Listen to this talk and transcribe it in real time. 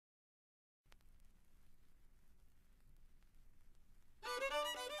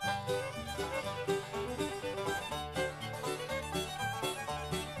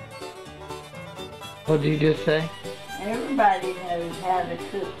What did you just say? Everybody knows how to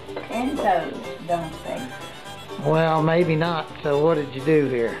cook pintos, don't they? Well, maybe not. So what did you do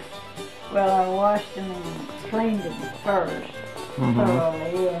here? Well, I washed them and cleaned them first,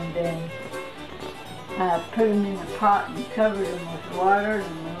 thoroughly, and then I put them in a pot and covered them with water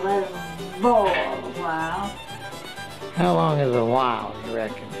and let them boil a while. How long is a while, you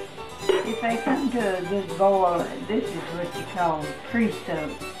reckon? If they come to a good boil, this is what you call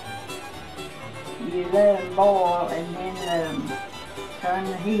pre-soak. You let them boil and then let them turn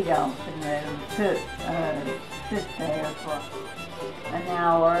the heat off and let them sit there for an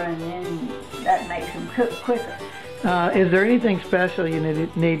hour, and then that makes them cook quicker. Is there anything special you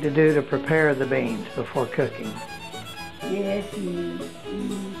need to do to prepare the beans before cooking? Yes, you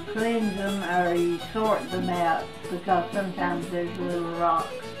cleanse them or you sort them out, because sometimes there's little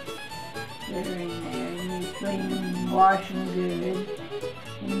rocks that are in there, and you clean them and wash them good,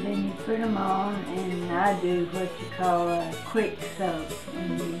 and then you put them on, and I do what you call a quick soak,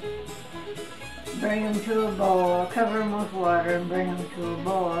 and you bring them to a boil, cover them with water and bring them to a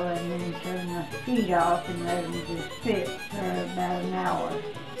boil, and then turn the heat off and let them just sit for about an hour.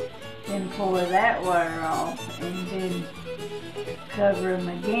 Then pour that water off and then cover them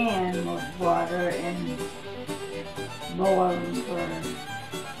again with water and boil them for an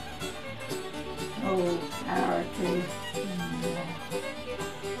hour or two.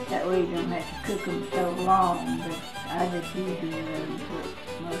 That way you don't have to cook them so long, but I just usually let them cook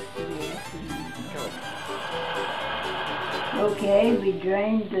most of the afternoon. Okay, we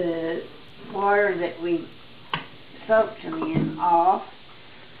drained the water that we soaked them in off.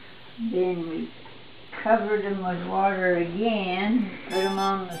 Then we covered them with water again, put them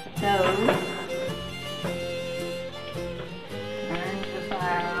on the stove, turned the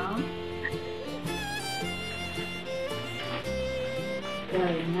fire on. Got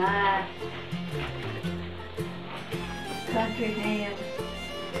a nice country ham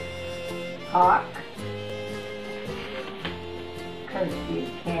hock, courtesy of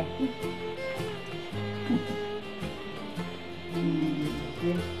Kathy. And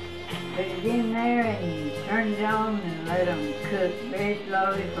just put it in there and turn it on and let them cook very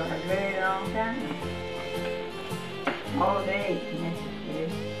slowly for a very long time. All day if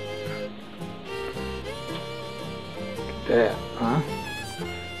necessary. That, huh?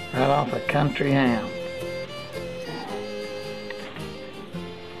 Right off a country ham.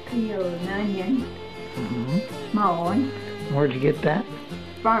 Peel an onion, small one. Where'd you get that?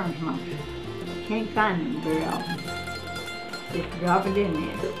 Farmer's market. Can't find them very often. Just drop it in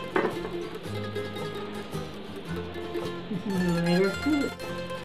there. Just a little later cook.